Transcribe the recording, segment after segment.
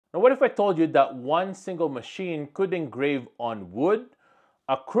Now, what if I told you that one single machine could engrave on wood,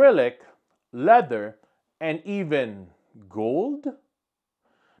 acrylic, leather, and even gold?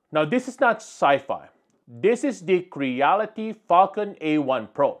 Now, this is not sci-fi. This is the Creality Falcon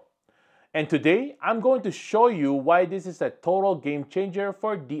A1 Pro. And today, I'm going to show you why this is a total game changer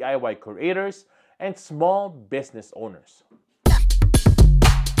for DIY creators and small business owners.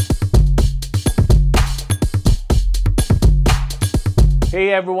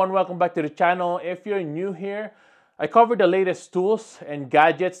 Hey everyone, welcome back to the channel. If you're new here, I cover the latest tools and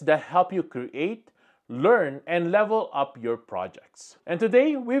gadgets that help you create, learn, and level up your projects. And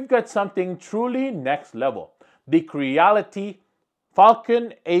today, we've got something truly next level. The Creality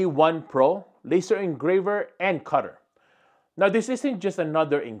Falcon A1 Pro laser engraver and cutter. Now this isn't just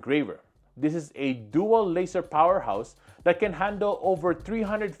another engraver. This is a dual laser powerhouse that can handle over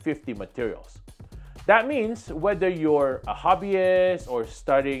 350 materials. That means whether you're a hobbyist or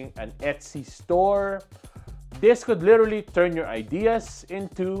starting an Etsy store, this could literally turn your ideas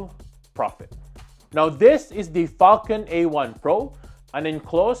into profit. Now this is the Falcon A1 Pro, an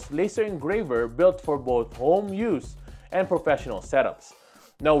enclosed laser engraver built for both home use and professional setups.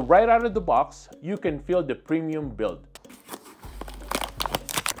 Now right out of the box, you can feel the premium build.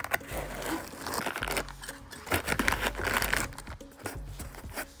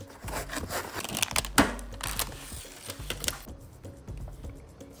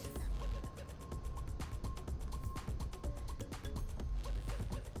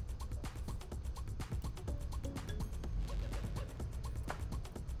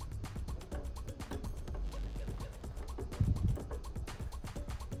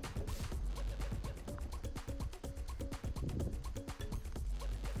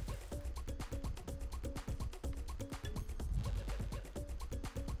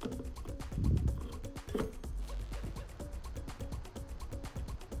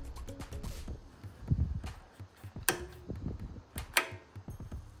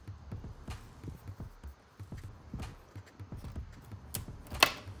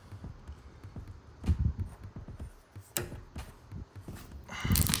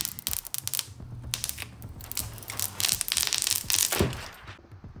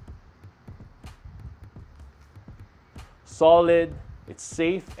 Solid, it's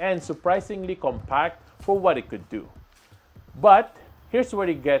safe, and surprisingly compact for what it could do. But here's where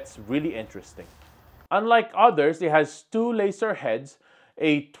it gets really interesting. Unlike others, it has two laser heads,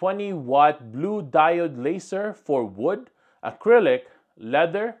 a 20-watt blue diode laser for wood, acrylic,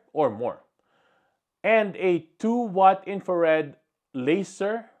 leather, or more, and a 2-watt infrared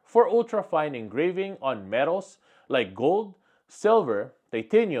laser for ultrafine engraving on metals like gold, silver,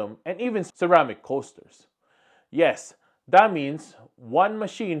 titanium, and even ceramic coasters. Yes, that means one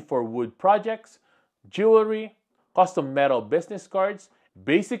machine for wood projects, jewelry, custom metal business cards,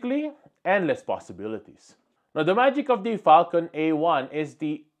 basically endless possibilities. Now the magic of the Falcon A1 is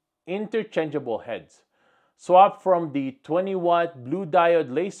the interchangeable heads. Swap from the 20-watt blue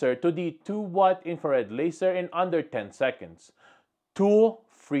diode laser to the 2-watt infrared laser in under 10 seconds. Tool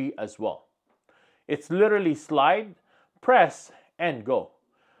free as well. It's literally slide, press, and go.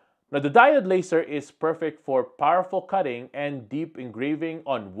 Now the diode laser is perfect for powerful cutting and deep engraving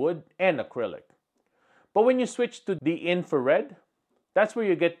on wood and acrylic. But when you switch to the infrared, that's where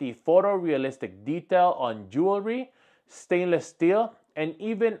you get the photorealistic detail on jewelry, stainless steel, and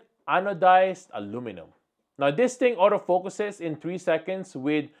even anodized aluminum. Now this thing autofocuses in 3 seconds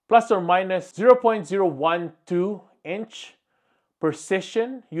with plus or minus 0.012 inch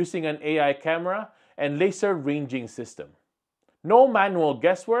precision using an AI camera and laser ranging system. No manual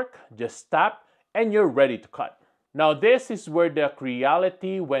guesswork, just tap and you're ready to cut. Now this is where the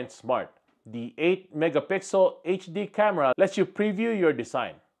Creality went smart. The 8-megapixel HD camera lets you preview your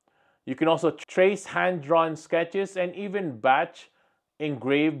design. You can also trace hand-drawn sketches and even batch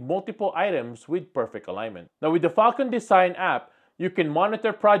engrave multiple items with perfect alignment. Now with the Falcon Design app, you can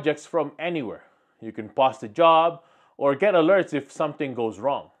monitor projects from anywhere. You can pause the job or get alerts if something goes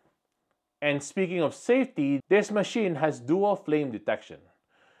wrong. And speaking of safety, this machine has dual flame detection.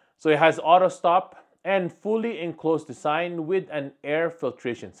 So it has auto stop and fully enclosed design with an air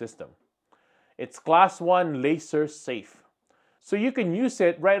filtration system. It's class 1 laser safe. So you can use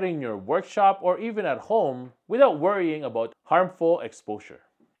it right in your workshop or even at home without worrying about harmful exposure.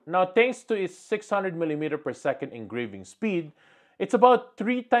 Now thanks to its 600mm per second engraving speed, it's about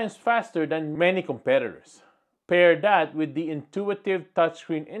 3 times faster than many competitors. Pair that with the intuitive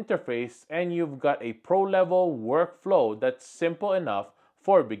touchscreen interface and you've got a pro-level workflow that's simple enough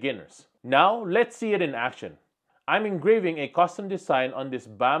for beginners. Now, let's see it in action. I'm engraving a custom design on this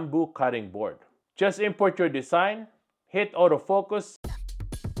bamboo cutting board. Just import your design, hit autofocus,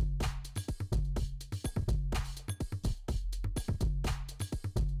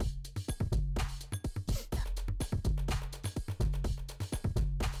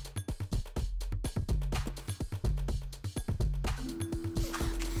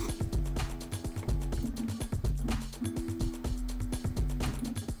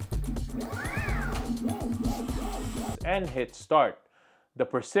 and hit start. The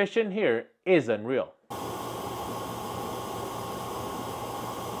precision here is unreal.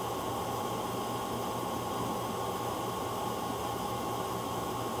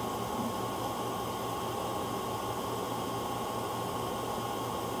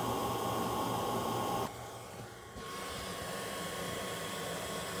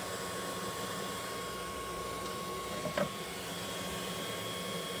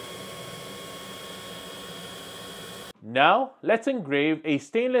 Now, let's engrave a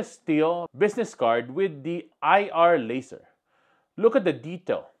stainless steel business card with the IR laser. Look at the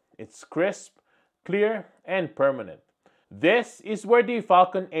detail. It's crisp, clear, and permanent. This is where the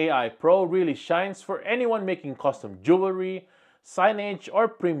Falcon AI Pro really shines for anyone making custom jewelry, signage, or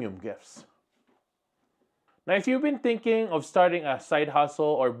premium gifts. Now, if you've been thinking of starting a side hustle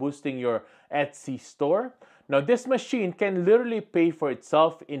or boosting your Etsy store, now this machine can literally pay for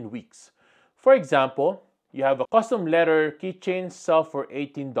itself in weeks. For example, you have a custom letter keychain sell for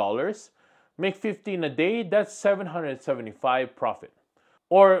 $18, make 15 a day, that's $775 profit.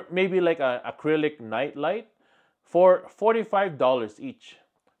 Or maybe like an acrylic night light for $45 each.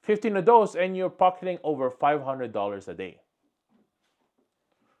 15 of those and you're pocketing over $500 a day.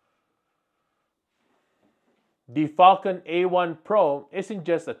 The Falcon A1 Pro isn't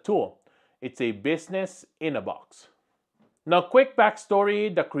just a tool, it's a business in a box. Now, quick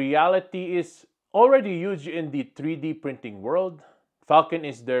backstory, the Creality is already huge in the 3D printing world. Falcon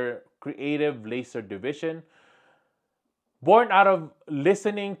is their creative laser division, born out of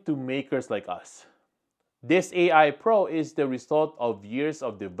listening to makers like us. This AI Pro is the result of years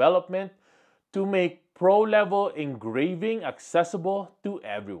of development to make pro-level engraving accessible to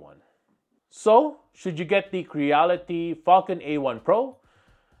everyone. So, should you get the Creality Falcon A1 Pro?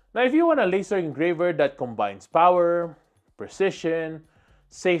 Now, if you want a laser engraver that combines power, precision,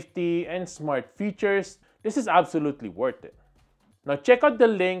 safety, and smart features, this is absolutely worth it. Now check out the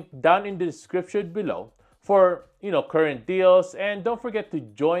link down in the description below for current deals, and don't forget to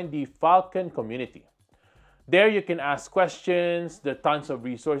join the Falcon community. There you can ask questions, there are tons of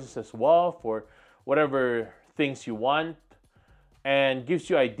resources as well for whatever things you want, and gives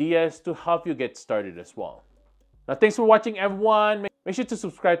you ideas to help you get started as well. Now thanks for watching everyone. Make sure to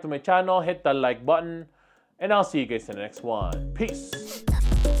subscribe to my channel, hit the like button, and I'll see you guys in the next one. Peace!